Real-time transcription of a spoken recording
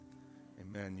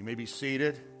Amen. You may be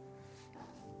seated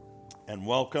and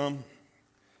welcome.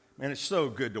 Man, it's so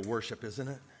good to worship, isn't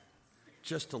it?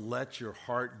 Just to let your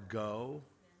heart go,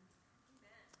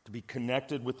 to be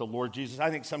connected with the Lord Jesus. I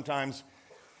think sometimes,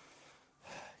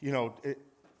 the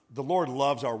Lord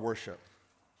loves our worship.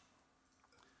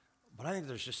 But I think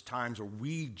there's just times where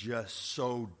we just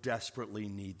so desperately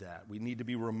need that. We need to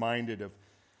be reminded of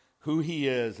who He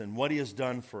is and what He has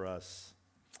done for us.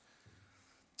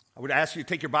 I would ask you to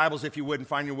take your Bibles, if you would, and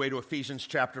find your way to Ephesians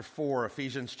chapter 4.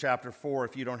 Ephesians chapter 4.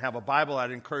 If you don't have a Bible,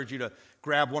 I'd encourage you to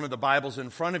grab one of the Bibles in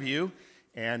front of you.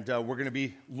 And we're going to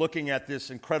be looking at this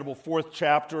incredible fourth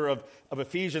chapter of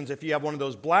Ephesians. If you have one of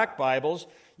those black Bibles,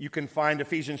 you can find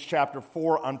Ephesians chapter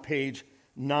 4 on page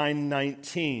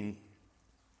 919.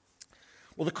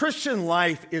 Well, the Christian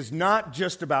life is not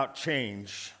just about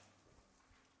change.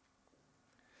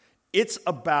 It's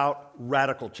about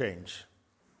radical change.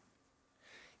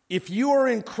 If you are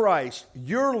in Christ,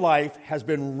 your life has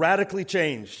been radically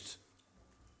changed.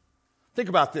 Think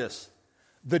about this.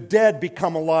 The dead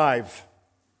become alive.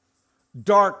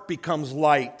 Dark becomes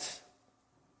light.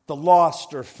 The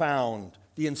lost are found.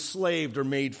 The enslaved are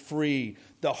made free.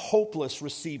 The hopeless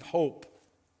receive hope.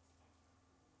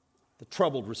 The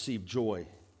troubled receive joy.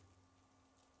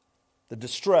 The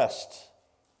distressed,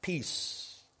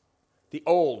 peace. The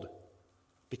old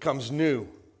becomes new.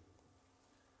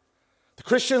 The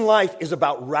Christian life is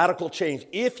about radical change.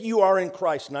 If you are in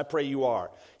Christ, and I pray you are,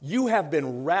 you have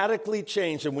been radically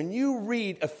changed. And when you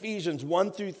read Ephesians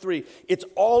 1 through 3, it's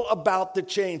all about the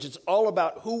change. It's all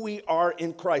about who we are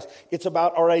in Christ. It's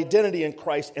about our identity in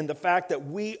Christ and the fact that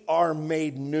we are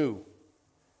made new.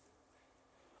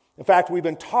 In fact, we've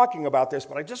been talking about this,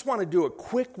 but I just want to do a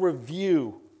quick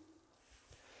review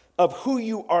of who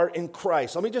you are in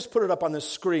Christ. Let me just put it up on the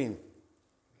screen.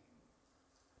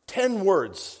 10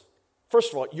 words.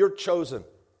 First of all, you're chosen.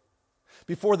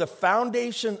 Before the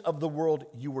foundation of the world,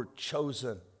 you were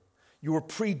chosen. You were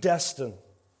predestined.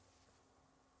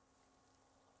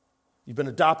 You've been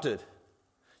adopted.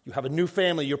 You have a new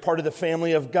family. You're part of the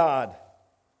family of God.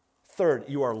 Third,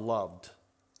 you are loved.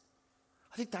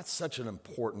 I think that's such an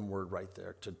important word right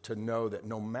there, to know that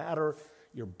no matter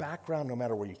your background, no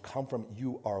matter where you come from,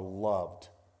 you are loved.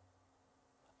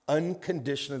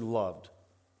 Unconditionally loved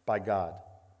by God.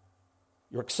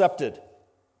 You're accepted.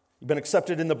 You've been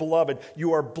accepted in the beloved.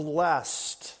 You are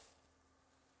blessed.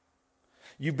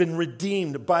 You've been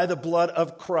redeemed by the blood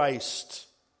of Christ.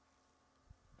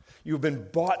 You've been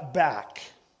bought back.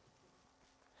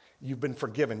 You've been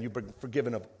forgiven. You've been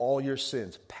forgiven of all your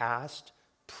sins, past,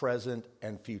 present,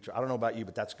 and future. I don't know about you,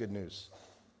 but that's good news.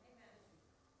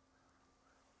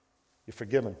 You're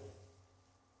forgiven.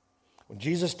 When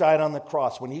Jesus died on the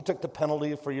cross, when He took the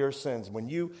penalty for your sins, when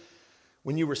you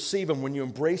receive Him, when you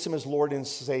embrace Him as Lord and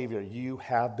Savior, you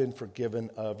have been forgiven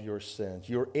of your sins.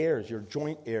 You're heirs, you're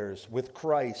joint heirs with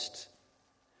Christ.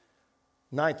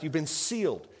 Ninth, you've been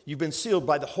sealed. You've been sealed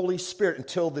by the Holy Spirit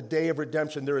until the day of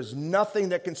redemption. There is nothing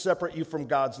that can separate you from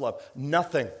God's love.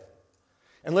 Nothing.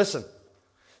 And listen,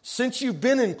 since you've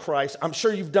been in Christ, I'm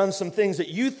sure you've done some things that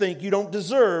you think you don't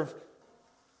deserve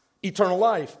eternal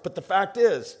life. But the fact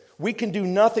is, we can do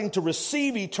nothing to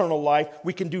receive eternal life.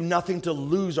 We can do nothing to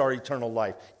lose our eternal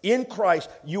life. In Christ,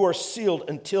 you are sealed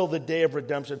until the day of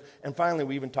redemption. And finally,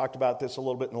 we even talked about this a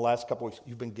little bit in the last couple of weeks.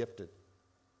 You've been gifted.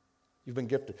 You've been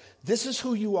gifted. This is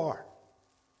who you are.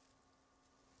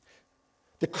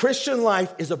 The Christian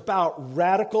life is about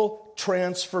radical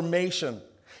transformation.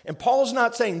 And Paul's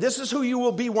not saying this is who you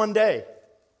will be one day.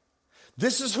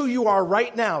 This is who you are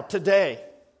right now, today.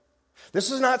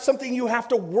 This is not something you have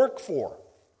to work for.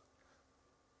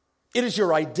 It is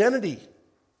your identity.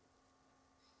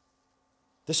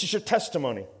 This is your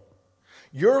testimony.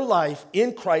 Your life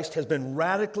in Christ has been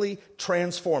radically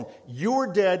transformed. You were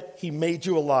dead, He made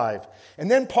you alive. And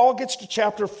then Paul gets to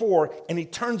chapter 4, and he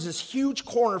turns this huge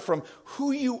corner from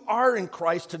who you are in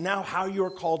Christ to now how you are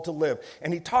called to live.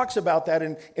 And he talks about that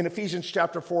in Ephesians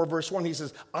chapter 4, verse 1. He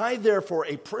says, I therefore,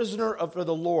 a prisoner of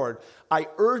the Lord, I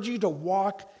urge you to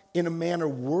walk in a manner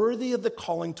worthy of the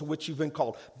calling to which you've been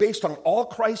called. Based on all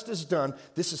Christ has done,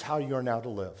 this is how you are now to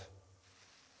live.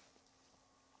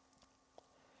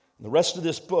 In the rest of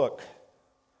this book,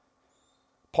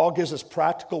 Paul gives us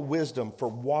practical wisdom for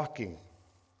walking,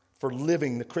 for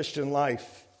living the Christian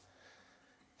life.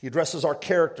 He addresses our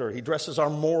character, he addresses our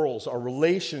morals, our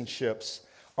relationships,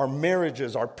 our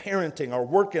marriages, our parenting, our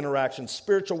work interactions,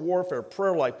 spiritual warfare,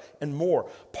 prayer life, and more.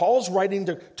 Paul's writing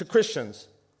to Christians.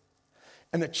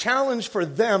 And the challenge for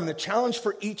them, the challenge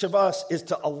for each of us is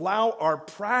to allow our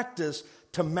practice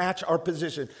to match our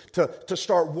position, to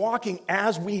start walking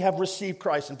as we have received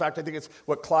Christ. In fact, I think it's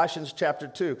what Colossians chapter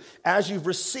 2. As you've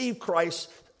received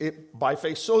Christ by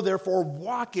faith, so therefore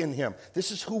walk in him.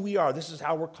 This is who we are. This is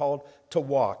how we're called to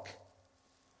walk.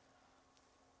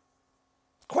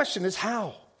 The question is how?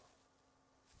 I'm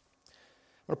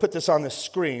going to put this on the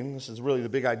screen. This is really the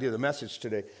big idea of the message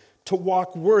today. To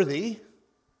walk worthy,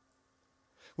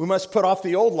 we must put off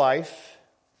the old life,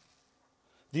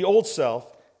 the old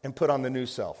self, and put on the new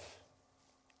self.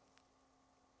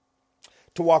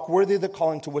 To walk worthy of the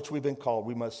calling to which we've been called,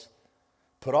 we must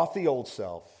put off the old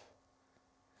self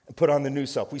and put on the new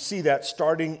self. We see that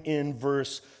starting in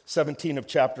verse 17 of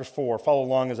chapter 4. Follow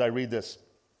along as I read this.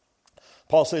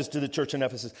 Paul says to the church in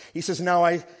Ephesus, he says,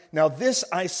 Now this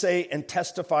I say and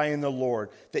testify in the Lord,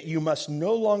 that you must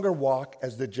no longer walk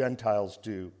as the Gentiles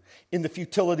do, in the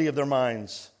futility of their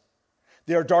minds.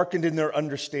 They are darkened in their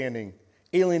understanding,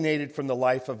 alienated from the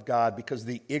life of God because of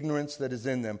the ignorance that is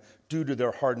in them due to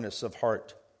their hardness of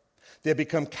heart. They have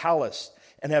become callous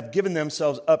and have given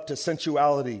themselves up to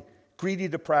sensuality, greedy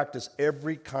to practice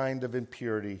every kind of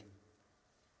impurity.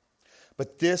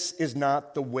 But this is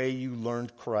not the way you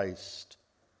learned Christ,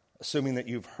 assuming that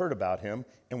you've heard about him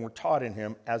and were taught in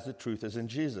him as the truth is in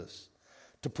Jesus.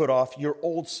 To put off your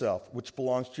old self, which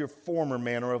belongs to your former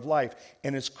manner of life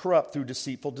and is corrupt through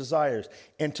deceitful desires,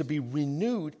 and to be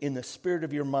renewed in the spirit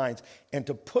of your minds, and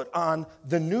to put on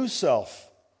the new self,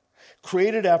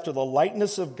 created after the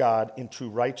likeness of God in true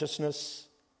righteousness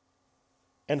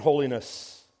and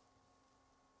holiness.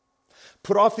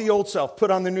 Put off the old self,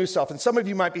 put on the new self. And some of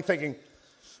you might be thinking,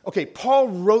 okay, Paul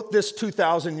wrote this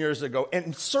 2,000 years ago,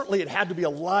 and certainly it had to be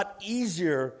a lot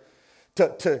easier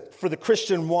for the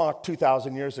Christian walk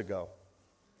 2,000 years ago.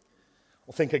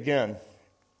 Well, think again.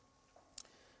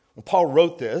 When Paul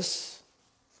wrote this,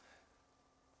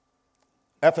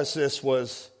 Ephesus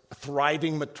was a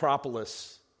thriving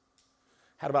metropolis.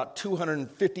 Had about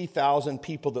 250,000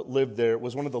 people that lived there. It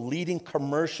was one of the leading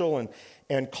commercial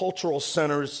and cultural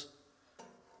centers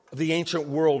of the ancient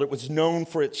world. It was known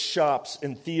for its shops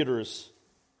and theaters.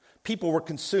 People were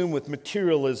consumed with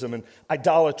materialism and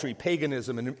idolatry,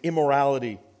 paganism and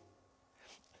immorality.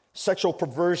 Sexual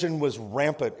perversion was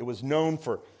rampant. It was known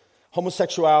for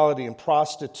homosexuality and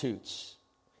prostitutes.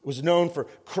 It was known for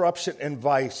corruption and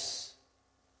vice.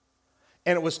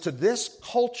 And it was to this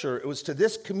culture, it was to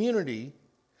this community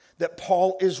that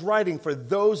Paul is writing, for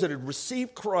those that had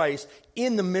received Christ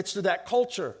in the midst of that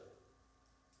culture.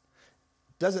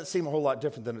 Doesn't seem a whole lot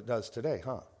different than it does today,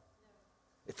 huh?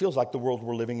 It feels like the world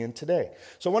we're living in today.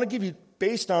 So I want to give you,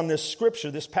 based on this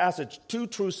scripture, this passage, two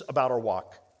truths about our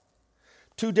walk.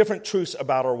 Two different truths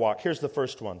about our walk. Here's the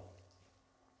first one.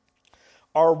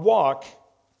 Our walk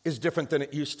is different than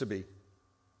it used to be.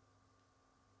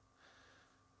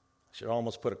 I should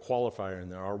almost put a qualifier in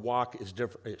there. Our walk is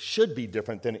different. It should be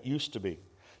different than it used to be.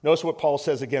 Notice what Paul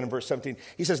says again in verse 17.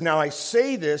 He says, Now I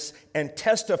say this and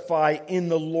testify in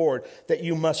the Lord, that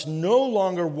you must no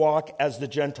longer walk as the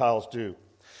Gentiles do.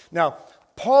 Now,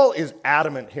 Paul is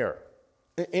adamant here.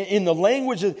 In the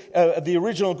language of the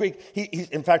original Greek,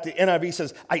 in fact, the NIV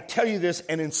says, I tell you this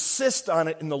and insist on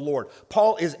it in the Lord.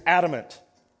 Paul is adamant.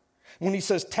 When he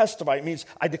says testify, it means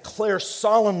I declare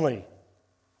solemnly.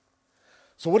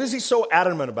 So what is he so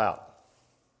adamant about?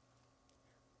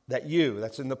 That you,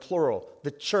 that's in the plural,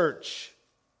 the church,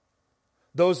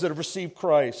 those that have received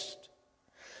Christ,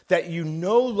 that you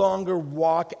no longer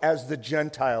walk as the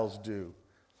Gentiles do.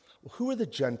 Well, who are the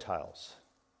Gentiles?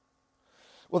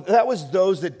 Well, that was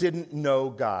those that didn't know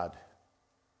God.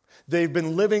 They've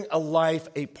been living a life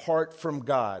apart from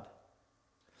God,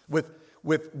 with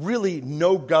really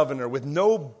no governor, with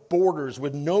no borders,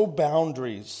 with no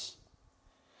boundaries.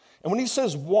 And when he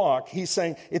says walk, he's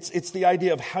saying it's the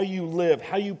idea of how you live,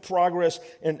 how you progress,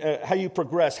 and how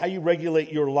you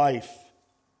regulate your life.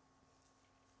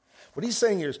 What he's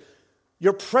saying here is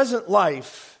your present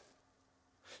life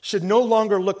should no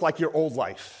longer look like your old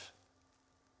life.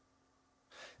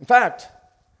 In fact,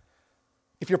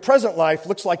 if your present life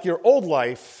looks like your old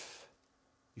life,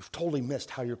 you've totally missed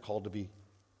how you're called to be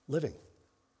living.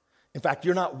 In fact,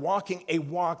 you're not walking a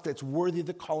walk that's worthy of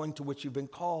the calling to which you've been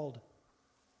called.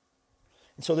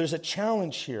 And so there's a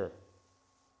challenge here.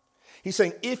 He's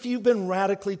saying, if you've been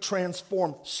radically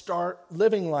transformed, start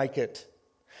living like it.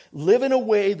 Live in a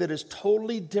way that is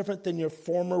totally different than your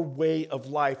former way of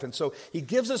life. And so he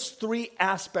gives us three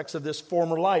aspects of this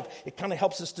former life. It kind of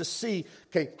helps us to see,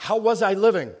 okay, how was I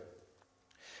living?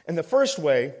 And the first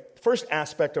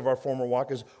aspect of our former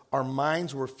walk is our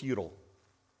minds were futile.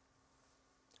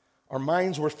 Our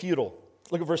minds were futile.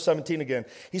 Look at verse 17 again.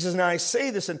 He says, now I say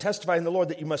this and testify in the Lord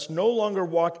that you must no longer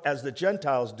walk as the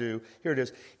Gentiles do. Here it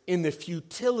is. In the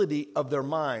futility of their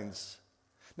minds.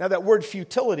 Now that word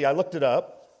futility, I looked it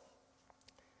up.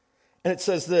 And it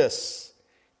says this.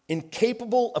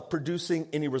 Incapable of producing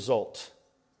any result.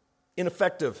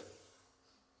 Ineffective.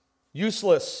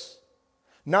 Useless.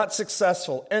 Not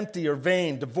successful. Empty or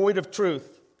vain. Devoid of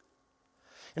truth.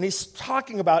 And he's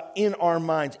talking about in our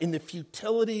minds, in the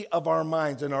futility of our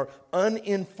minds, in our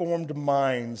uninformed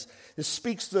minds. This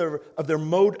speaks of their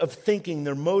mode of thinking,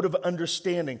 their mode of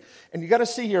understanding. And you got to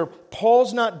see here,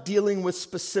 Paul's not dealing with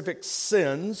specific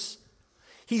sins.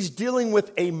 He's dealing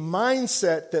with a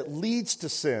mindset that leads to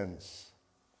sins.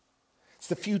 It's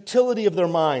the futility of their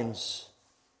minds.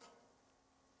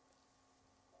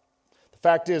 The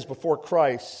fact is, before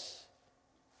Christ,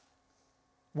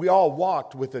 we all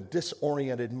walked with a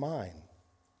disoriented mind,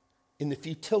 in the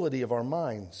futility of our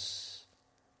minds.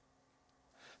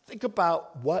 Think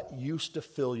about what used to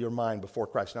fill your mind before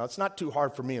Christ. Now, it's not too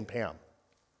hard for me and Pam.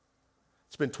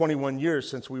 It's been 21 years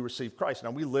since we received Christ.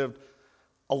 Now, we lived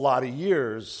a lot of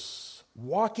years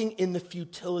walking in the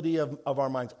futility of our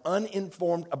minds,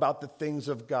 uninformed about the things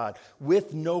of God,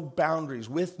 with no boundaries,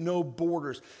 with no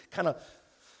borders, kind of.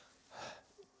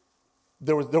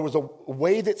 There was a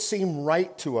way that seemed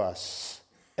right to us,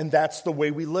 and that's the way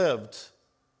we lived.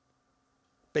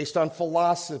 Based on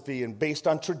philosophy and based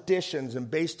on traditions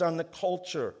and based on the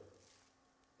culture.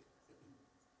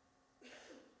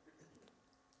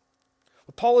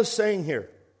 What Paul is saying here,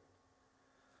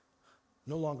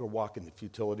 no longer walk in the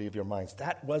futility of your minds.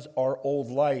 That was our old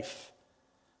life.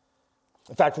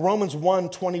 In fact, Romans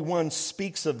 1:21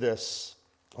 speaks of this.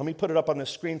 Let me put it up on the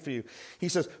screen for you. He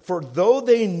says, for though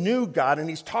they knew God, and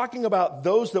he's talking about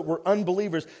those that were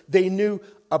unbelievers, they knew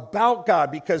about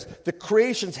God because the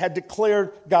creations had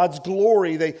declared God's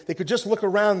glory. They could just look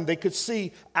around and they could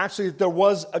see actually that there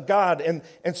was a God. And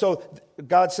so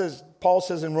God says, Paul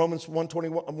says in Romans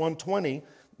 1:20,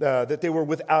 that they were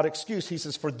without excuse. He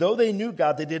says, for though they knew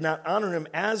God, they did not honor him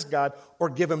as God or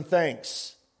give him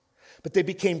thanks. But they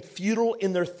became futile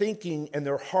in their thinking, and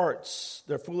their hearts,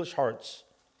 their foolish hearts,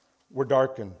 were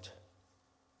darkened.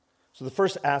 So the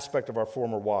first aspect of our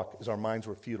former walk is our minds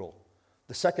were futile.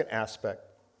 The second aspect,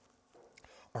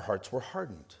 our hearts were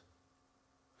hardened.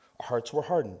 Our hearts were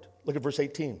hardened. Look at verse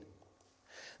 18.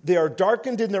 They are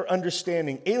darkened in their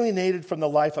understanding, alienated from the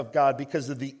life of God because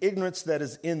of the ignorance that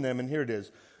is in them. And here it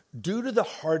is. Due to the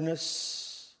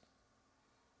hardness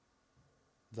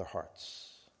of their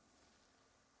hearts.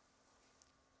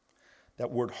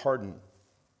 That word harden.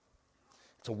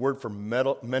 It's a word for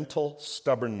mental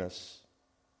stubbornness.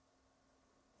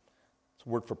 It's a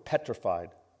word for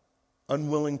petrified,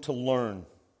 unwilling to learn.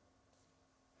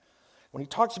 When he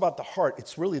talks about the heart,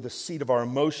 it's really the seat of our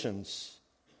emotions,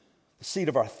 the seat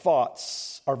of our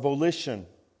thoughts, our volition.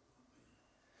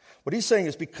 What he's saying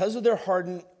is because of their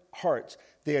hardened hearts,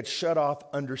 they had shut off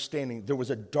understanding. There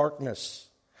was a darkness.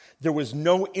 There was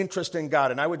no interest in God.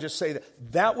 And I would just say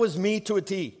that was me to a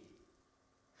T.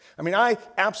 I mean, I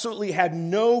absolutely had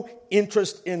no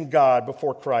interest in God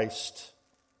before Christ.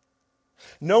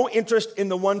 No interest in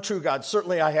the one true God.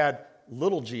 Certainly I had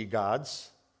little g gods.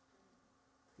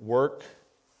 Work,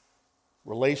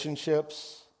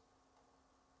 relationships,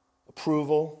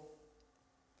 approval.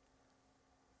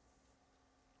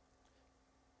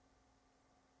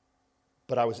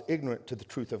 But I was ignorant to the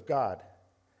truth of God.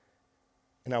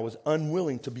 And I was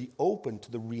unwilling to be open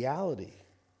to the reality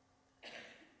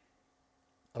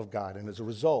of God. And as a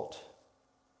result,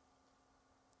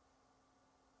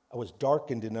 I was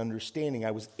darkened in understanding.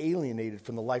 I was alienated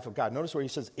from the life of God. Notice where he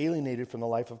says alienated from the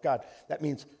life of God. That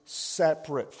means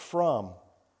separate from,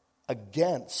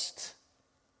 against.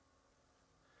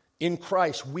 In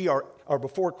Christ, or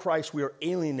before Christ, we are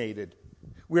alienated.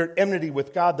 We are at enmity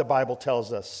with God, the Bible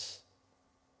tells us.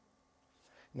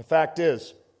 And the fact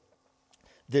is,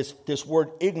 this word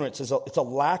ignorance it's a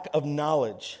lack of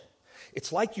knowledge.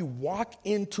 It's like you walk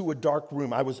into a dark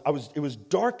room. It was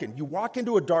darkened. You walk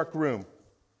into a dark room,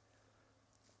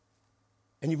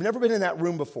 and you've never been in that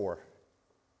room before.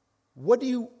 What do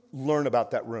you learn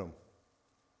about that room?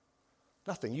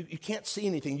 Nothing. You can't see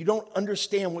anything. You don't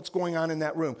understand what's going on in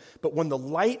that room. But when the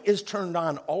light is turned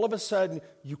on, all of a sudden,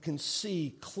 you can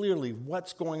see clearly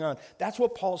what's going on. That's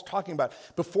what Paul's talking about.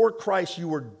 Before Christ, you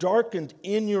were darkened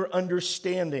in your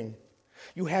understanding.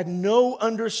 You had no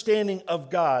understanding of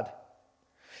God.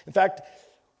 In fact,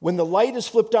 when the light is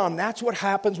flipped on, that's what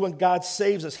happens when God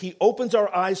saves us. He opens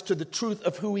our eyes to the truth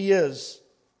of who He is.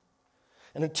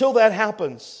 And until that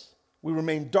happens, we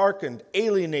remain darkened,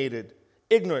 alienated,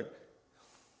 ignorant.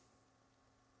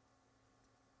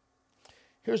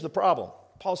 Here's the problem.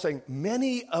 Paul's saying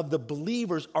many of the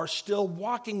believers are still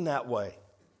walking that way.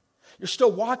 You're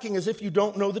still walking as if you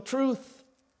don't know the truth.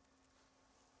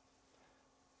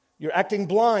 You're acting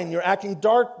blind. You're acting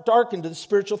darkened to the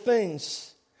spiritual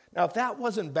things. Now, if that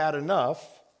wasn't bad enough,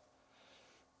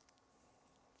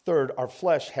 third, our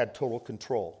flesh had total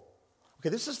control. Okay,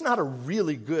 this is not a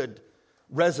really good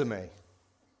resume.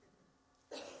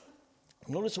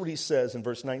 Notice what he says in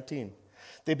verse 19.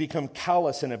 They become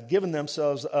callous and have given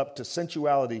themselves up to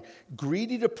sensuality,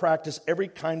 greedy to practice every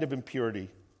kind of impurity.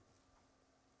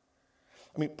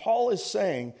 I mean, Paul is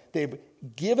saying they've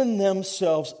given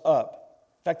themselves up.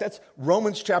 In fact, that's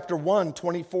Romans chapter 1,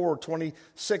 24,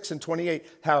 26, and 28,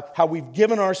 how we've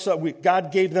given ourselves,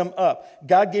 God gave them up.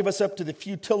 God gave us up to the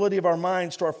futility of our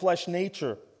minds, to our flesh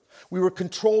nature. We were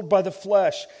controlled by the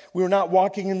flesh. We were not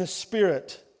walking in the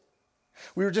Spirit.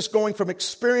 We were just going from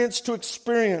experience to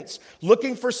experience,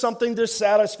 looking for something to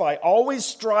satisfy, always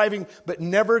striving, but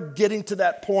never getting to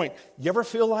that point. You ever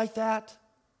feel like that?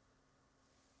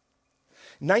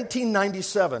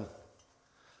 1997,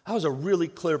 that was a really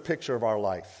clear picture of our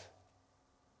life.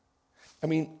 I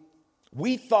mean,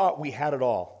 we thought we had it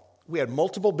all. We had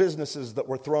multiple businesses that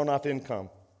were throwing off income.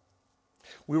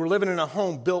 We were living in a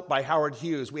home built by Howard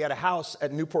Hughes. We had a house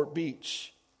at Newport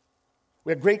Beach.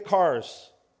 We had great cars.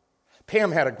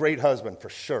 Pam had a great husband, for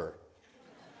sure.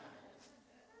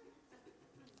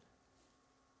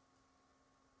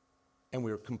 And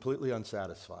we were completely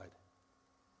unsatisfied,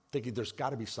 thinking there's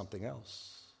got to be something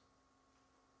else.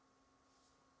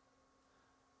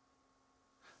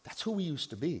 That's who we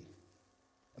used to be.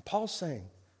 And Paul's saying,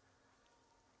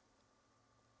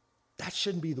 that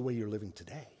shouldn't be the way you're living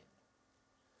today.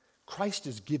 Christ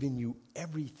is giving you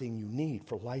everything you need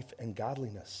for life and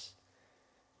godliness.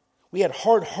 We had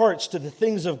hard hearts to the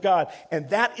things of God, and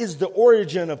that is the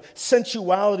origin of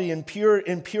sensuality and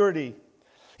impurity.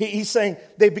 He's saying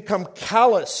they become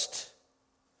calloused.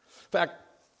 In fact,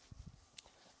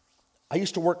 I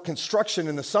used to work construction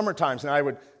in the summer times, and I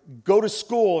would go to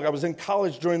school. I was in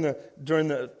college during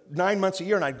the 9 months a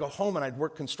year, and I'd go home and I'd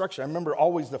work construction. I remember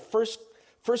always the first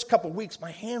couple weeks,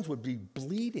 my hands would be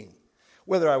bleeding,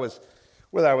 whether I was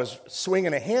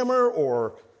swinging a hammer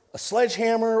or a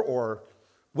sledgehammer or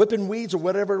whipping weeds or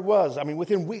whatever it was. I mean,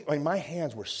 within weeks, my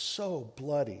hands were so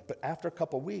bloody. But after a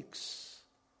couple weeks,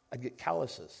 I'd get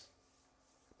calluses.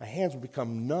 My hands would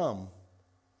become numb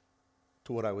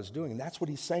to what I was doing. And that's what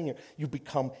he's saying here.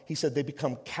 He said they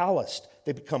become calloused.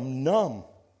 They become numb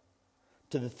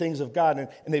to the things of God. And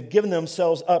they've given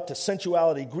themselves up to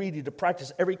sensuality, greedy, to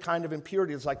practice every kind of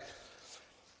impurity. It's like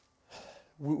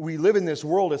we live in this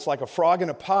world, it's like a frog in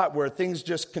a pot where things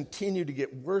just continue to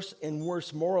get worse and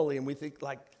worse morally, and we think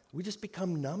like we just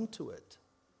become numb to it.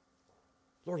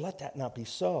 Lord, let that not be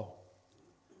so.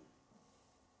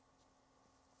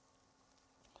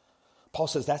 Paul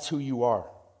says that's who you are.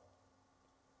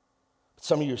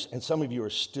 Some of you are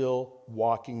still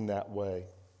walking that way.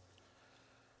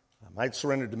 I'd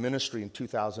surrendered to ministry in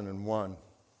 2001.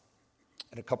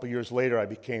 And a couple years later, I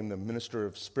became the minister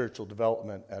of spiritual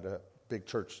development at a big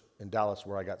church in Dallas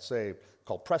where I got saved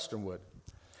called Prestonwood.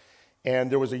 And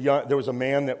there was a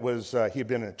man that was, he had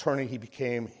been an attorney.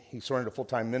 He surrendered to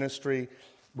full-time ministry,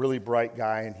 really bright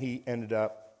guy, and he ended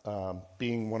up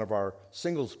being one of our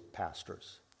singles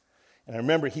pastors. And I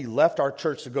remember he left our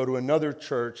church to go to another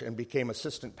church and became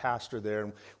assistant pastor there,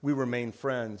 and we remained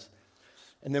friends.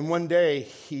 And then one day,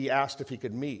 he asked if he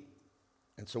could meet.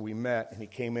 And so we met, and he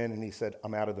came in and he said,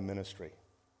 I'm out of the ministry.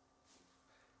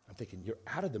 I'm thinking, you're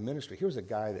out of the ministry? Here was a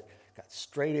guy that got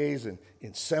straight A's in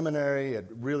seminary,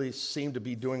 had really seemed to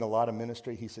be doing a lot of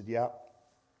ministry. He said, yeah.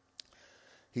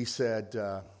 He said,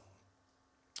 I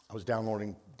was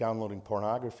downloading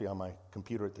pornography on my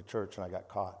computer at the church, and I got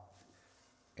caught.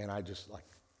 And I just like,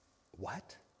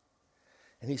 what?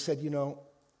 And he said,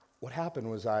 what happened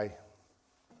was I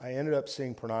ended up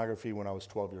seeing pornography when I was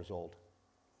 12 years old.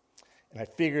 And I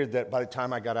figured that by the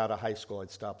time I got out of high school,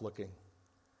 I'd stop looking.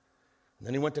 And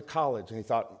then he went to college, and he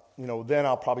thought, then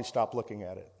I'll probably stop looking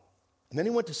at it. And then he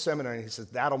went to seminary, and he says,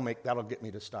 that'll get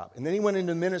me to stop. And then he went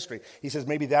into ministry. He says,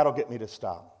 maybe that'll get me to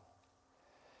stop.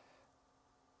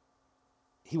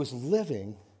 He was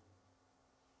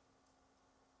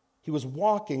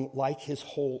walking like his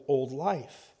whole old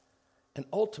life. And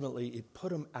ultimately, it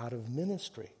put him out of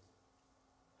ministry.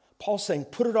 Paul's saying,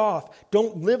 put it off.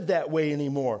 Don't live that way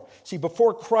anymore. See,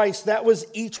 before Christ, that was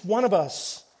each one of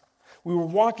us. We were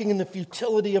walking in the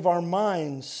futility of our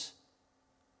minds.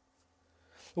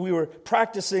 We were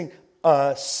practicing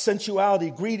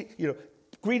sensuality,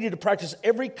 greedy to practice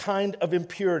every kind of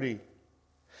impurity.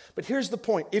 But here's the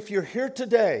point. If you're here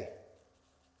today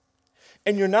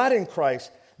and you're not in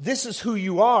Christ, this is who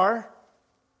you are.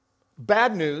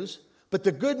 Bad news. But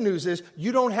the good news is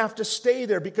you don't have to stay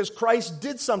there because Christ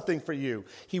did something for you.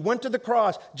 He went to the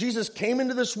cross. Jesus came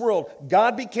into this world.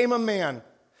 God became a man.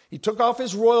 He took off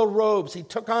his royal robes. He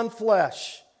took on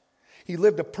flesh. He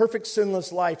lived a perfect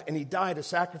sinless life, and he died a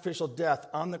sacrificial death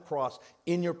on the cross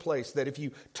in your place, that if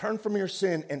you turn from your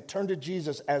sin and turn to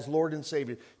Jesus as Lord and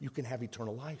Savior, you can have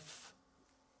eternal life.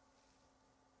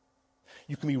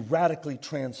 You can be radically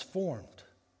transformed.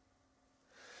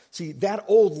 See, that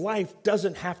old life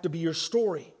doesn't have to be your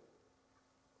story.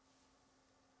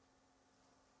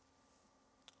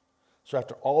 So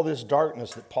after all this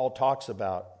darkness that Paul talks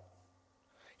about,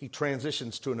 he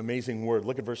transitions to an amazing word.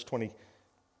 Look at verse 20.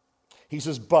 He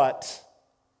says, but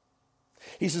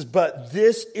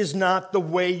this is not the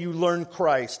way you learn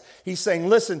Christ. He's saying,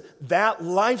 listen, that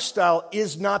lifestyle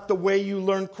is not the way you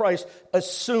learn Christ,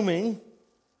 assuming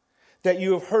that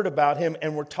you have heard about him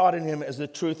and were taught in him as the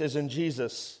truth is in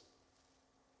Jesus.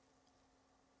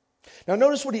 Now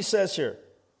notice what he says here.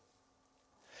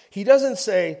 He doesn't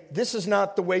say, this is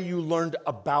not the way you learned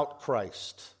about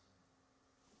Christ.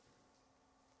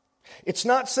 It's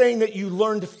not saying that you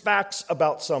learned facts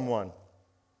about someone,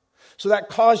 so that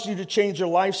caused you to change your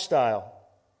lifestyle.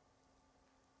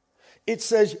 It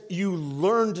says you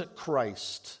learned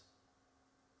Christ.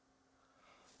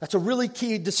 That's a really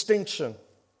key distinction.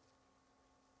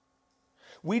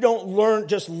 We don't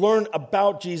just learn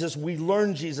about Jesus, we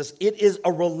learn Jesus. It is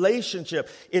a relationship.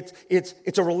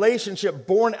 It's a relationship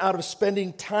born out of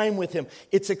spending time with him.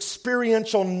 It's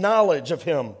experiential knowledge of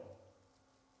him.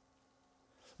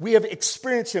 We have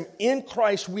experienced him. In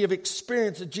Christ, we have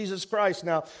experienced Jesus Christ.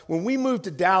 Now, when we moved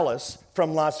to Dallas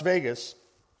from Las Vegas,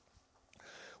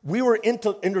 we were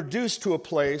introduced to a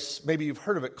place, maybe you've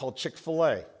heard of it, called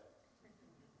Chick-fil-A.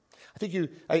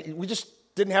 We just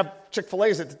didn't have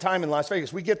Chick-fil-A's at the time in Las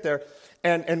Vegas. We get there,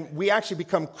 and we actually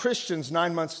become Christians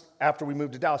 9 months after we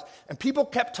moved to Dallas. And people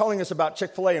kept telling us about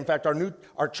Chick-fil-A. In fact,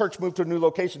 our church moved to a new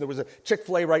location. There was a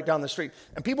Chick-fil-A right down the street.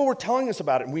 And people were telling us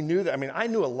about it, and we knew that. I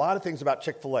knew a lot of things about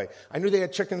Chick-fil-A. I knew they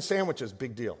had chicken sandwiches,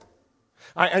 big deal.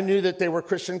 I knew that they were a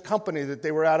Christian company, that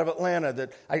they were out of Atlanta.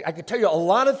 That I could tell you a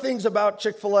lot of things about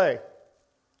Chick-fil-A.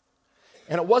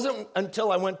 And it wasn't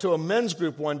until I went to a men's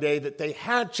group one day that they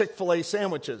had Chick-fil-A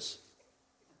sandwiches.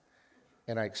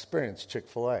 And I experienced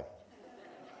Chick-fil-A.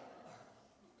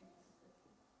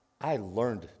 I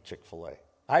learned Chick-fil-A.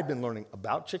 I'd been learning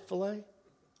about Chick-fil-A.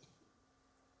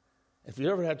 If you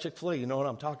ever had Chick-fil-A, you know what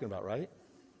I'm talking about, right?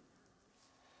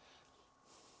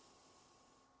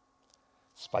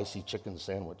 Spicy chicken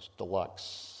sandwich,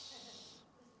 deluxe.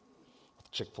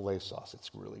 With Chick-fil-A sauce.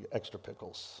 It's really extra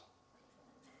pickles.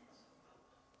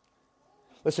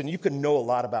 Listen, you can know a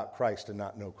lot about Christ and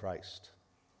not know Christ.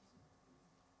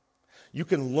 You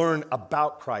can learn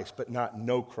about Christ but not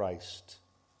know Christ.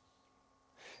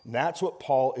 And that's what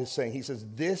Paul is saying. He says,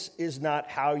 this is not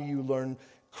how you learn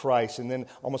Christ. And then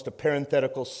almost a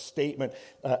parenthetical statement,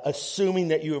 assuming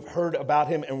that you have heard about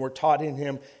him and were taught in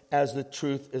him as the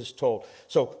truth is told.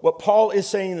 So what Paul is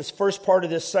saying in this first part of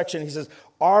this section, he says,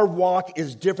 our walk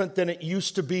is different than it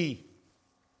used to be.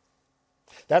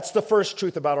 That's the first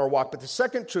truth about our walk. But the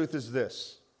second truth is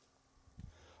this.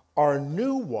 Our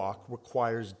new walk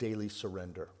requires daily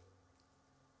surrender.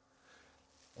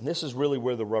 And this is really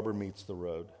where the rubber meets the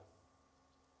road.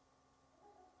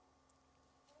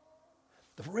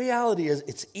 The reality is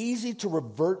it's easy to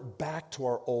revert back to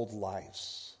our old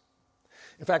lives.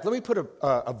 In fact, let me put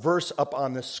a verse up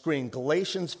on the screen.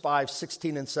 Galatians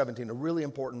 5:16 and 17, a really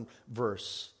important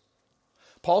verse.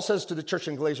 Paul says to the church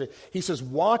in Galatia, he says,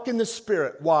 walk in the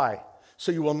Spirit. Why?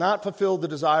 So you will not fulfill the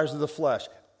desires of the flesh.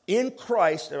 In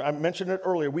Christ, I mentioned it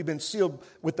earlier, we've been sealed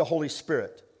with the Holy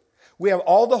Spirit. We have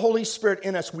all the Holy Spirit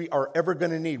in us we are ever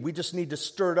going to need. We just need to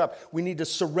stir it up. We need to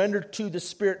surrender to the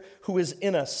Spirit who is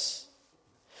in us.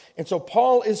 And so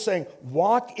Paul is saying,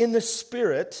 walk in the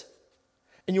Spirit,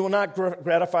 and you will not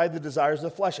gratify the desires of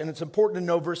the flesh. And it's important to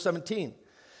know verse 17,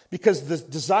 because the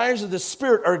desires of the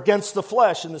Spirit are against the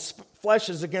flesh, and the flesh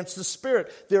is against the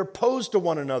Spirit. They're opposed to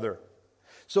one another.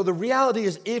 So the reality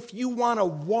is, if you want to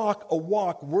walk a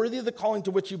walk worthy of the calling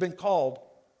to which you've been called,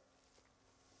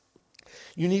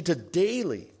 you need to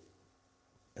daily,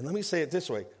 and let me say it this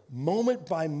way, moment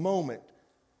by moment,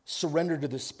 surrender to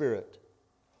the Spirit.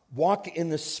 Walk in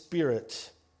the Spirit.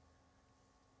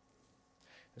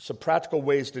 There's some practical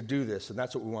ways to do this, and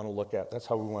that's what we want to look at. That's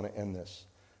how we want to end this.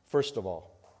 First of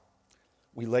all,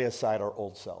 we lay aside our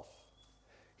old self.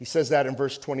 He says that in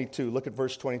verse 22. Look at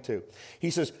verse 22. He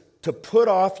says, to put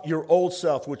off your old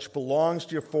self, which belongs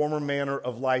to your former manner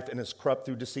of life and is corrupt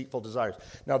through deceitful desires.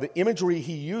 Now, the imagery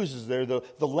he uses there, the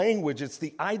language, it's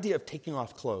the idea of taking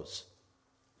off clothes.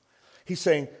 He's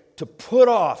saying to put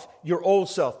off your old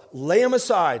self, lay them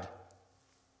aside.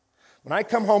 When I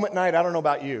come home at night, I don't know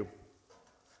about you,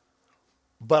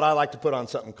 but I like to put on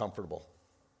something comfortable.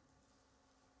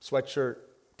 Sweatshirt,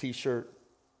 t-shirt,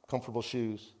 comfortable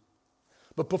shoes.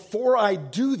 But before I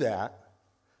do that,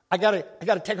 I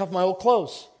gotta take off my old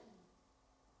clothes.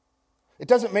 It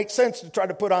doesn't make sense to try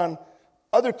to put on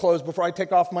other clothes before I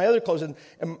take off my other clothes and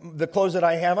the clothes that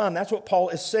I have on. That's what Paul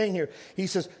is saying here. He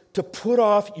says, to put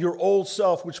off your old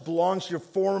self, which belongs to your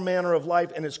former manner of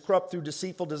life and is corrupt through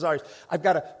deceitful desires. I've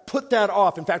got to put that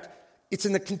off. In fact, it's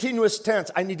in the continuous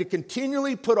tense. I need to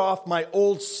continually put off my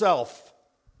old self.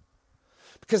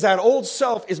 Because that old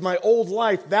self is my old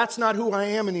life. That's not who I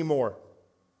am anymore.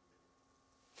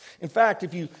 In fact,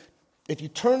 if you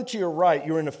turn to your right,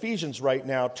 you're in Ephesians right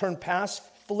now, turn past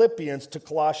Philippians to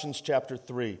Colossians chapter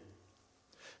 3.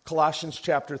 Colossians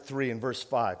chapter 3 and verse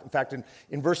 5. In fact,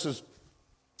 in verses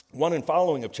 1 and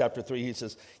following of chapter 3, he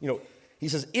says,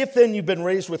 if then you've been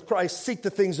raised with Christ, seek the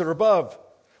things that are above,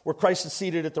 where Christ is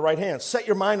seated at the right hand. Set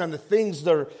your mind on the things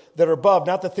that are above,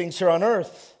 not the things here on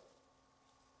earth.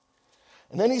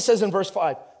 And then he says in verse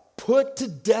 5, put to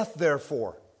death,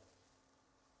 therefore.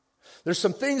 There's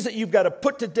some things that you've got to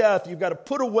put to death. You've got to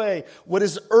put away what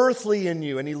is earthly in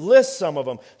you. And he lists some of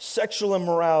them. Sexual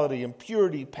immorality,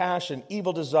 impurity, passion,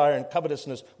 evil desire, and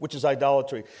covetousness, which is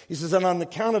idolatry. He says, and on the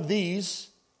account of these,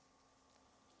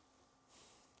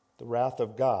 the wrath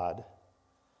of God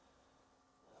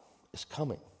is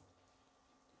coming.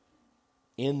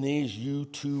 In these you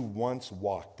too once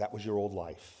walked. That was your old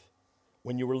life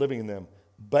when you were living in them.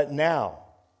 But now,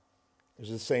 there's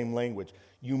the same language.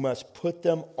 You must put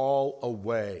them all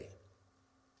away.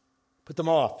 Put them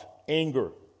off.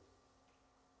 Anger.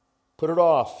 Put it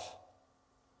off.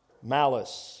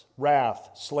 Malice,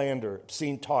 wrath, slander,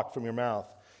 obscene talk from your mouth.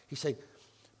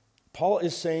 Paul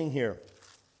is saying here,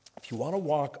 if you want to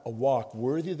walk a walk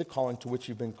worthy of the calling to which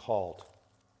you've been called,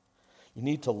 you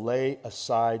need to lay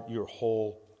aside your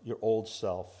old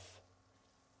self.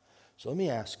 So let me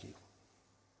ask you,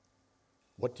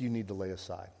 what do you need to lay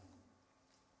aside?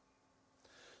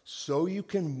 So you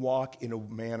can walk in a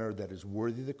manner that is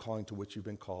worthy of the calling to which you've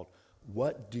been called.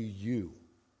 What do you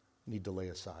need to lay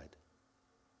aside?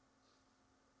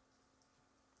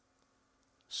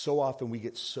 So often we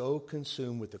get so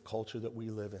consumed with the culture that we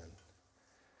live in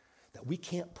that we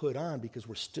can't put on because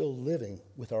we're still living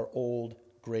with our old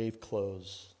grave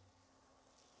clothes.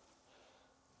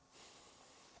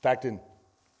 In fact, in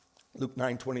Luke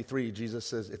 9:23, Jesus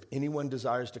says, if anyone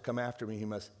desires to come after me, he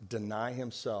must deny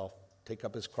himself, take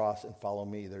up his cross, and follow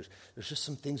me. There's just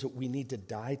some things that we need to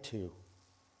die to.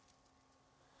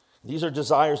 These are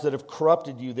desires that have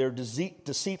corrupted you. They're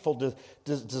deceitful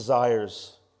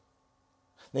desires.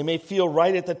 They may feel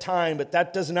right at the time, but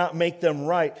that does not make them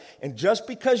right. And just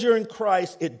because you're in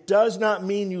Christ, it does not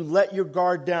mean you let your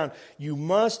guard down. You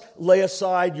must lay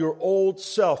aside your old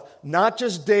self, not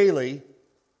just daily,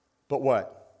 but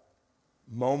what?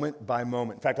 Moment by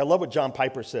moment. In fact, I love what John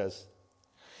Piper says.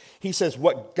 He says,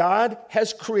 what God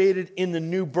has created in the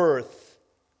new birth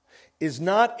is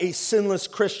not a sinless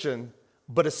Christian,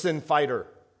 but a sin fighter.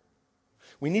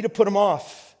 We need to put him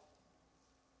off.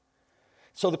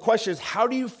 So the question is, how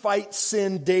do you fight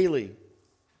sin daily?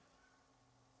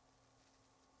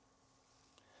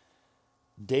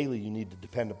 Daily, you need to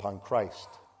depend upon Christ.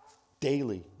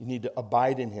 Daily, you need to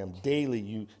abide in him. Daily,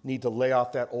 you need to lay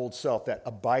off that old self. That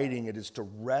abiding, it is to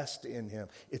rest in him.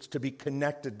 It's to be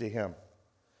connected to him.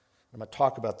 I'm going to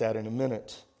talk about that in a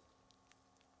minute.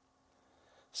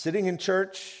 Sitting in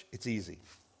church, it's easy.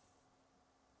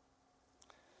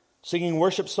 Singing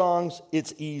worship songs,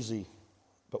 it's easy.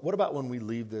 But what about when we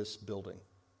leave this building?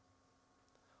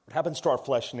 What happens to our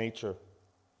flesh nature?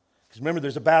 Because remember,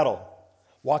 there's a battle.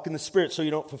 Walk in the Spirit so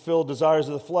you don't fulfill desires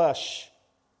of the flesh.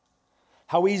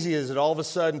 How easy is it all of a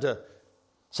sudden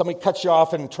somebody cuts you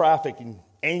off in traffic and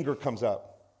anger comes up?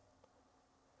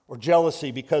 Or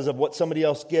jealousy because of what somebody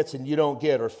else gets and you don't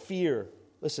get, or fear.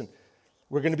 Listen,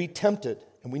 we're going to be tempted,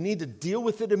 and we need to deal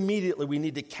with it immediately. We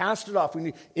need to cast it off.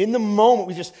 In the moment,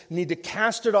 we just need to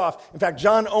cast it off. In fact,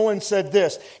 John Owen said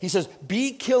this. He says,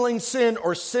 be killing sin,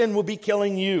 or sin will be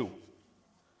killing you.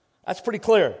 That's pretty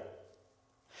clear.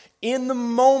 In the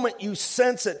moment you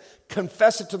sense it,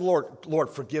 confess it to the Lord. Lord,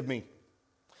 forgive me.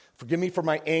 Forgive me for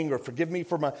my anger. Forgive me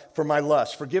for my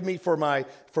lust. Forgive me for my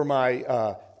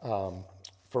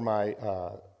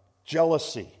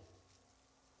jealousy.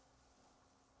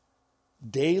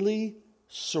 Daily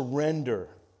surrender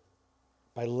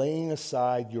by laying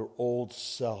aside your old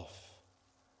self.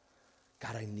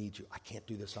 God, I need you. I can't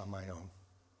do this on my own.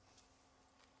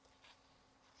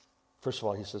 First of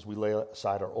all, he says we lay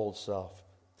aside our old self.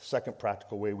 The second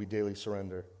practical way we daily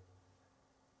surrender.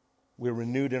 We're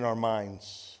renewed in our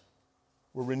minds.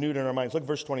 We're renewed in our minds. Look at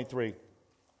verse 23.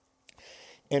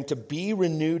 And to be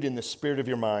renewed in the spirit of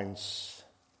your minds.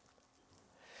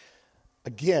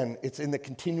 Again, it's in the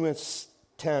continuous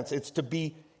tense. It's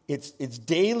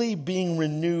daily being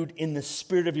renewed in the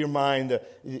spirit of your mind.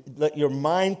 Let your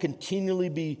mind continually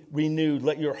be renewed.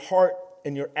 Let your heart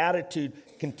and your attitude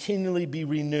continually be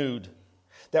renewed.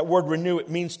 That word renew, it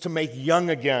means to make young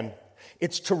again.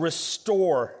 It's to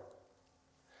restore.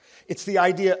 It's the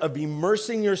idea of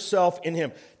immersing yourself in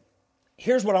Him.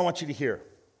 Here's what I want you to hear.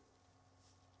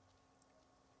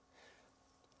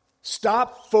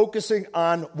 Stop focusing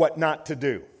on what not to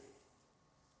do.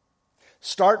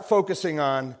 Start focusing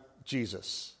on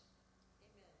Jesus.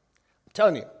 I'm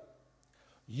telling you,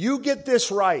 you get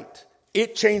this right,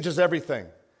 it changes everything.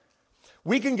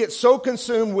 We can get so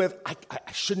consumed with, I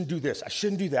shouldn't do this, I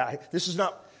shouldn't do that. This is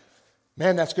not,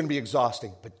 man, that's going to be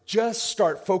exhausting. But just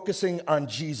start focusing on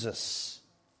Jesus.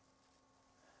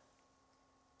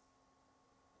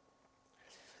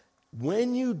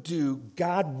 When you do,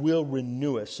 God will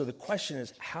renew us. So the question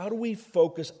is, how do we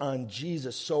focus on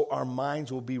Jesus so our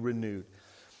minds will be renewed?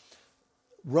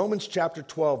 Romans chapter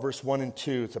 12, verse 1 and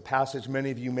 2. It's a passage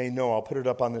many of you may know. I'll put it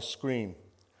up on the screen.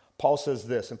 Paul says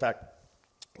this. In fact,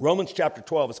 Romans chapter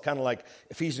 12 is kind of like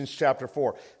Ephesians chapter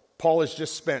 4. Paul has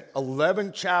just spent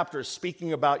 11 chapters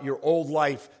speaking about your old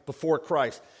life before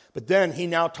Christ. But then he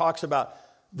now talks about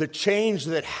the change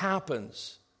that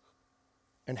happens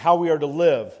and how we are to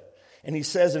live. And he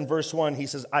says in verse 1, he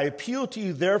says, I appeal to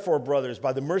you therefore, brothers,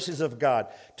 by the mercies of God,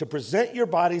 to present your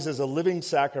bodies as a living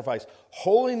sacrifice,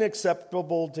 holy and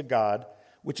acceptable to God,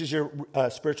 which is your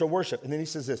spiritual worship. And then he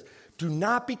says this, do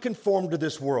not be conformed to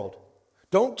this world.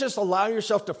 Don't just allow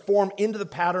yourself to form into the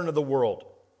pattern of the world,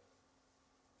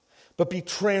 but be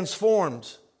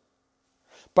transformed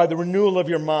by the renewal of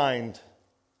your mind,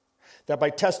 that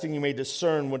by testing you may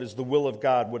discern what is the will of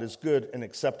God, what is good and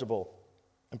acceptable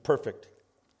and perfect.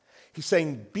 He's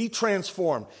saying, be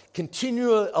transformed.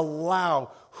 Continually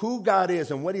allow who God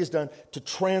is and what He has done to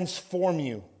transform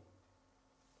you.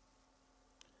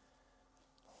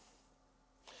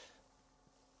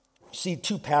 You see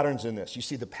two patterns in this. You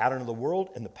see the pattern of the world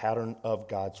and the pattern of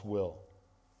God's will.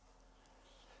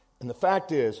 And the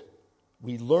fact is,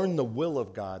 we learn the will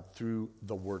of God through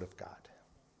the Word of God.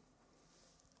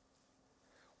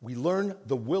 We learn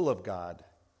the will of God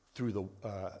through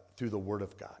the Word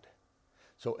of God.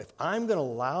 So if I'm going to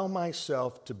allow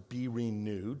myself to be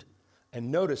renewed,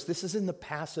 and notice this is in the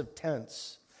passive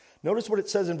tense. Notice what it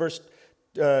says in verse,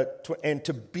 and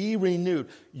to be renewed.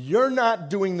 You're not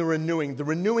doing the renewing. The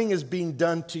renewing is being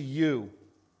done to you.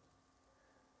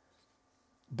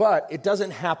 But it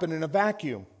doesn't happen in a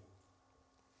vacuum.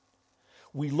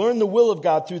 We learn the will of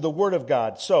God through the Word of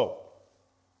God. So,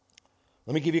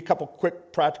 let me give you a couple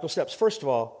quick practical steps. First of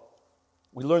all,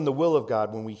 we learn the will of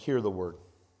God when we hear the Word.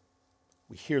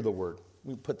 We hear the Word.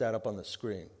 We put that up on the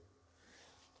screen.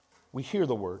 We hear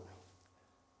the Word.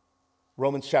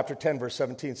 Romans chapter 10, verse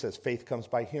 17 says, faith comes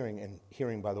by hearing, and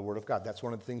hearing by the Word of God. That's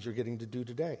one of the things you're getting to do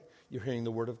today. You're hearing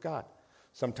the Word of God.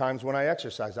 Sometimes when I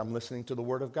exercise, I'm listening to the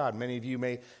Word of God. Many of you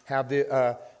may have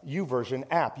the YouVersion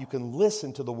app. You can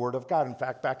listen to the Word of God. In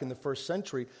fact, back in the first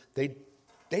century, they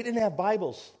didn't have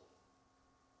Bibles.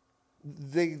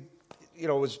 It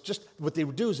was just what they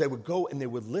would do is they would go and they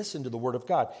would listen to the Word of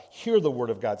God, hear the Word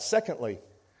of God. Secondly,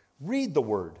 read the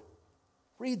Word.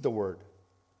 Read the Word.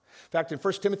 In fact, in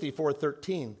 1 Timothy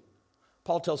 4:13,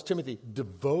 Paul tells Timothy,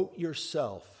 devote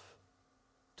yourself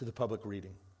to the public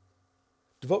reading.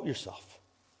 Devote yourself.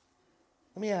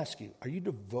 Let me ask you, are you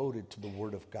devoted to the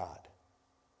Word of God?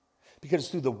 Because it's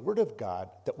through the Word of God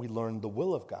that we learn the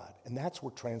will of God, and that's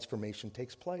where transformation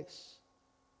takes place.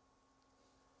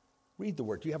 Read the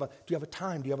Word. Do you have a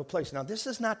time? Do you have a place? Now, this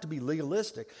is not to be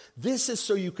legalistic. This is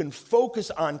so you can focus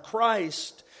on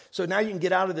Christ. So now you can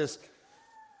get out of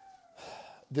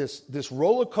this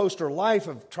roller coaster life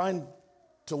of trying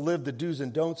to live the do's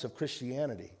and don'ts of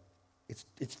Christianity.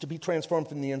 It's to be transformed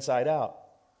from the inside out.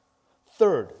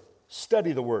 Third,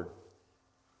 study the Word.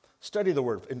 Study the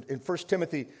Word. In 2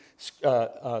 Timothy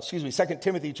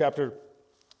chapter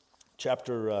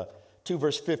 2,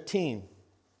 verse 15,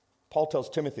 Paul tells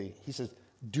Timothy, he says,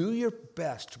 do your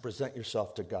best to present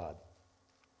yourself to God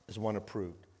as one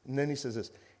approved. And then he says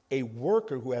this, a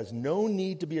worker who has no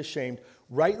need to be ashamed,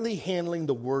 rightly handling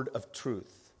the word of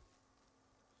truth.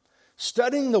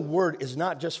 Studying the Word is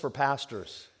not just for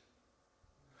pastors.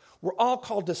 We're all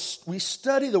called to, we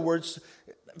study the words.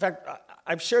 In fact,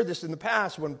 I've shared this in the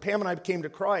past. When Pam and I came to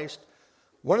Christ,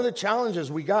 one of the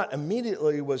challenges we got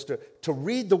immediately was to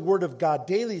read the Word of God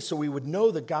daily so we would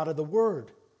know the God of the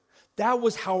Word. That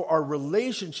was how our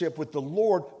relationship with the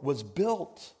Lord was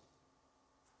built.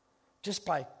 Just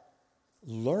by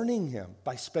learning Him,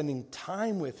 by spending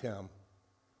time with Him,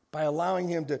 by allowing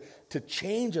Him to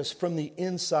change us from the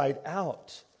inside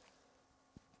out.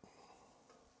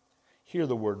 Hear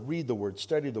the Word, read the Word,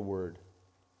 study the Word,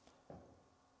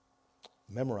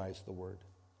 memorize the Word.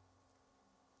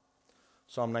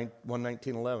 Psalm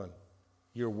 119:11,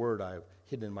 your word I have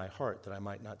hidden in my heart that I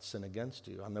might not sin against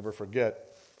you. I'll never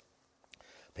forget,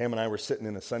 Pam and I were sitting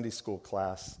in a Sunday school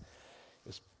class. It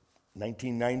was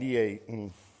 1998,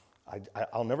 and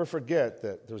I'll never forget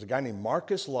that there was a guy named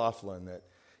Marcus Laughlin that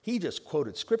he just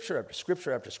quoted scripture after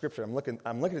scripture after scripture. I'm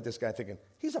looking at this guy thinking,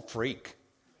 he's a freak.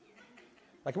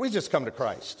 Like, we just come to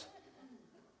Christ.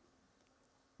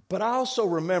 But I also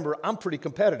remember I'm pretty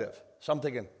competitive. So I'm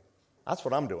thinking, that's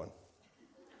what I'm doing.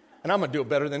 And I'm going to do it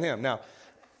better than him. Now,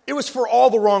 it was for all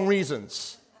the wrong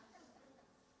reasons.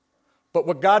 But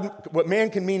what man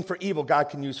can mean for evil, God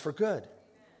can use for good.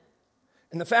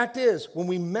 And the fact is, when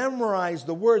we memorize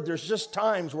the word, there's just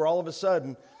times where all of a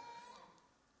sudden,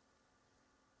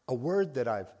 a word that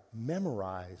I've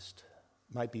memorized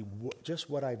might be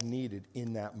just what I've needed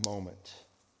in that moment.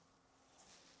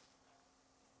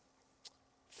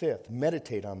 Fifth,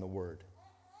 meditate on the word.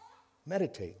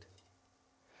 Meditate.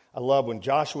 I love when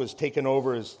Joshua is taken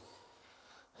over as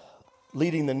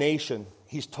leading the nation.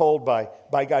 He's told by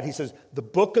God, he says, the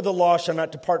book of the law shall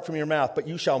not depart from your mouth, but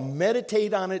you shall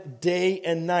meditate on it day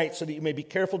and night so that you may be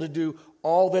careful to do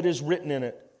all that is written in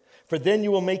it. For then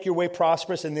you will make your way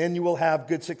prosperous and then you will have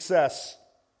good success.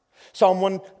 Psalm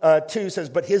 1:2 says,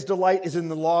 but his delight is in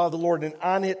the law of the Lord, and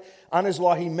on his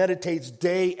law he meditates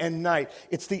day and night.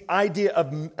 It's the idea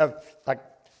of like,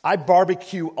 I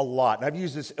barbecue a lot, and I've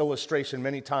used this illustration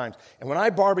many times. And when I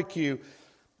barbecue,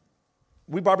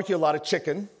 we barbecue a lot of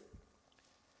chicken,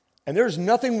 and there's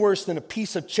nothing worse than a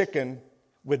piece of chicken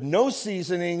with no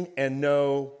seasoning and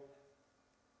no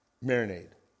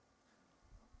marinade.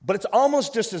 But it's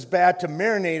almost just as bad to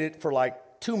marinate it for like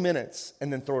 2 minutes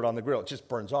and then throw it on the grill. It just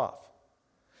burns off.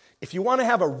 If you want to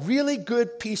have a really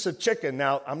good piece of chicken,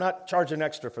 now I'm not charging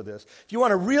extra for this. If you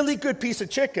want a really good piece of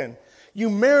chicken, you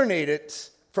marinate it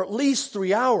for at least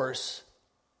 3 hours,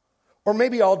 or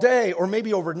maybe all day, or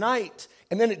maybe overnight,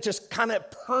 and then it just kind of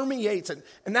permeates.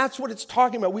 And that's what it's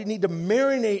talking about. We need to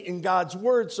marinate in God's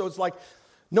word. So it's like,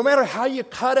 no matter how you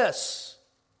cut us,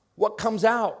 what comes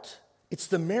out? It's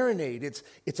the marinade.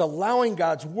 It's allowing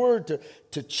God's word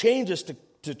to change us,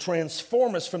 to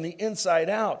transform us from the inside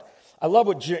out. I love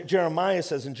what Jeremiah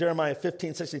says in Jeremiah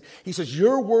 15:16. He says,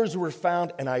 your words were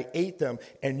found and I ate them,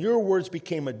 and your words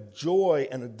became a joy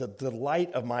and the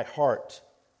delight of my heart.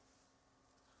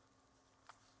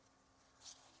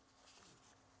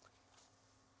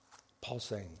 Paul's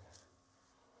saying,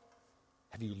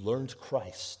 have you learned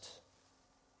Christ?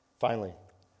 Finally,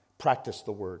 practice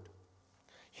the word.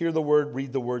 Hear the word,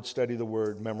 read the word, study the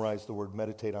word, memorize the word,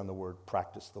 meditate on the word,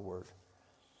 practice the word.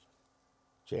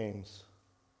 James,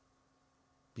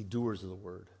 be doers of the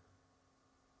word.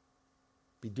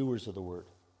 Be doers of the word,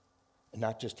 and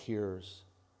not just hearers.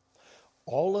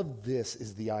 All of this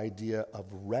is the idea of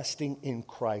resting in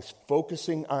Christ,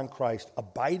 focusing on Christ,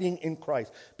 abiding in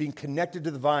Christ, being connected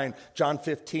to the vine. John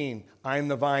 15, I am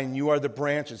the vine, you are the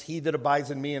branches. He that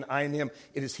abides in me and I in him,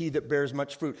 it is he that bears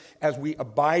much fruit. As we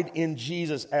abide in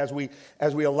Jesus, as we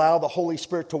allow the Holy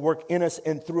Spirit to work in us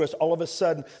and through us, all of a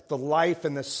sudden the life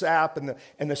and the sap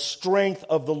and the strength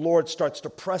of the Lord starts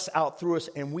to press out through us,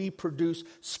 and we produce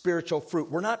spiritual fruit.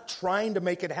 We're not trying to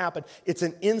make it happen. It's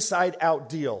an inside-out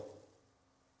deal.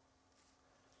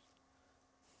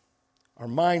 Our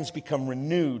minds become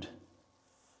renewed.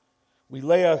 We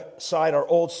lay aside our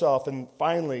old self, and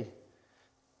finally,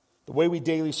 the way we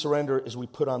daily surrender is we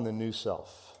put on the new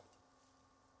self.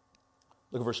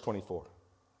 Look at verse 24.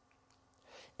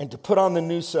 And to put on the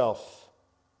new self,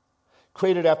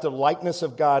 created after the likeness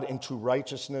of God in true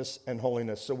righteousness and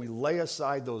holiness. So we lay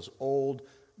aside those old,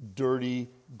 dirty,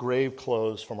 grave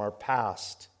clothes from our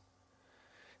past.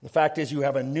 The fact is, you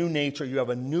have a new nature, you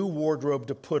have a new wardrobe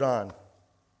to put on.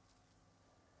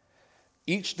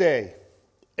 Each day,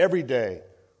 every day,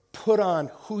 put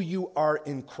on who you are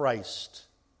in Christ.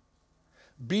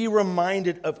 Be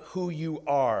reminded of who you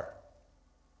are.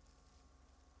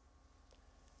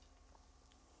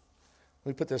 Let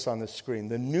me put this on the screen.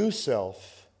 The new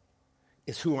self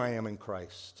is who I am in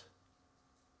Christ.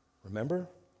 Remember?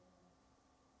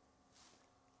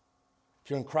 If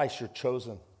you're in Christ, you're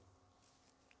chosen.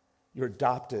 You're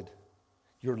adopted.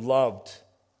 You're loved.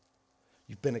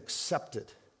 You've been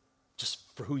accepted just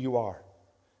for who you are.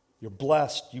 You're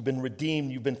blessed. You've been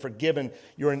redeemed. You've been forgiven.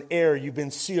 You're an heir. You've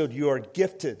been sealed. You are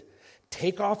gifted.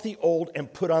 Take off the old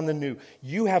and put on the new.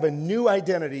 You have a new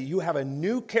identity. You have a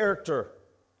new character.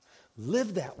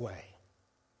 Live that way.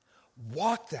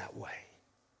 Walk that way.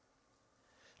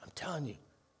 I'm telling you,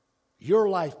 your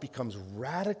life becomes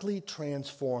radically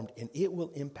transformed and it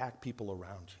will impact people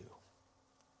around you.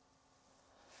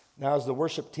 Now, as the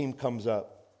worship team comes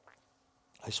up,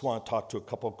 I just want to talk to a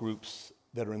couple groups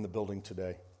that are in the building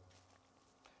today.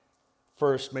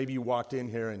 First, maybe you walked in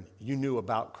here and you knew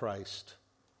about Christ.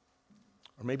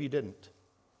 Or maybe you didn't.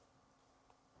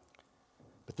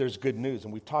 But there's good news,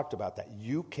 and we've talked about that.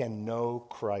 You can know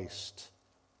Christ.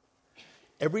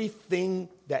 Everything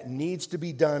that needs to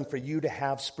be done for you to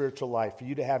have spiritual life, for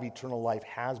you to have eternal life,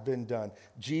 has been done.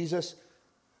 Jesus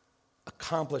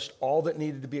accomplished all that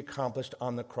needed to be accomplished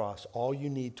on the cross. All you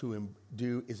need to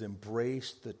do is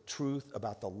embrace the truth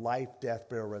about the life, death,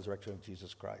 burial, resurrection of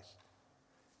Jesus Christ.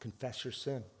 Confess your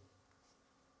sin.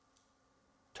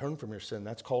 Turn from your sin.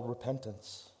 That's called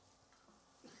repentance.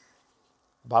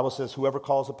 The Bible says, whoever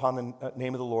calls upon the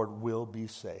name of the Lord will be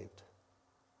saved.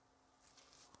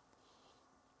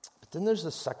 But then there's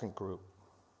the second group.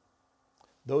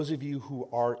 Those of you who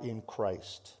are in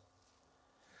Christ.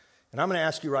 And I'm going to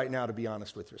ask you right now to be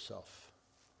honest with yourself.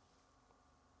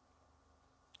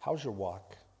 How's your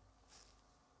walk?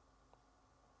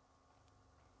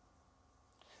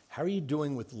 How are you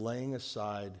doing with laying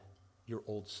aside your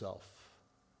old self?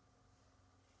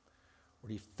 Or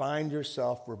do you find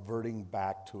yourself reverting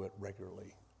back to it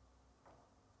regularly?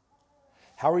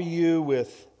 How are you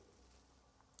with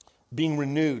being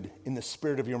renewed in the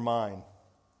spirit of your mind?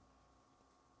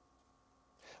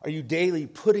 Are you daily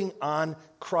putting on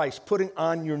Christ, putting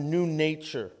on your new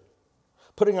nature,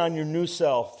 putting on your new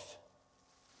self?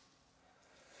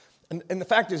 And the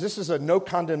fact is, this is a no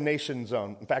condemnation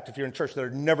zone. In fact, if you're in church, there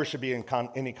never should be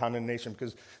any condemnation,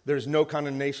 because there's no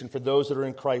condemnation for those that are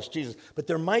in Christ Jesus. But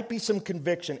there might be some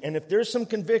conviction, and if there's some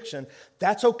conviction,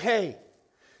 that's okay.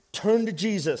 Turn to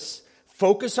Jesus.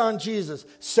 Focus on Jesus.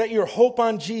 Set your hope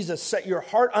on Jesus. Set your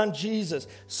heart on Jesus.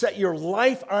 Set your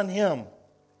life on Him.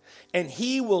 And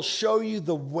He will show you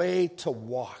the way to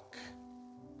walk.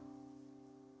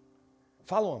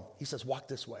 Follow Him. He says, walk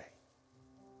this way.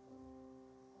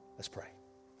 Let's pray.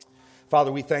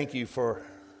 Father, we thank you for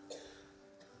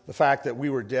the fact that we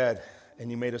were dead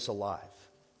and you made us alive.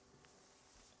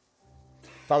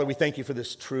 Father, we thank you for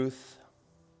this truth.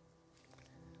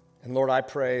 And Lord, I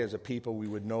pray as a people we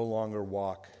would no longer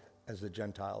walk as the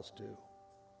Gentiles do,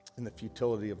 in the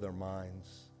futility of their minds.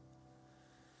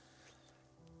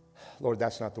 Lord,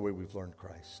 that's not the way we've learned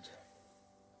Christ.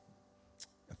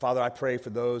 And Father, I pray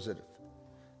for those that have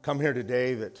come here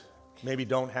today that maybe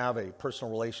don't have a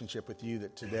personal relationship with you,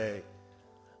 that today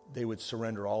they would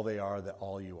surrender all they are, that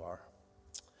all you are.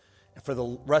 And for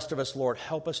the rest of us, Lord,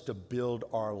 help us to build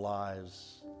our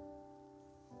lives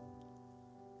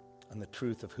on the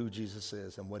truth of who Jesus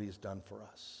is and what He's done for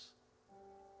us.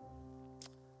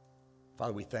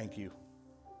 Father, we thank you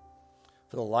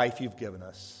for the life you've given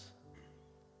us.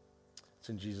 It's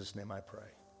in Jesus' name I pray.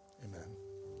 Amen.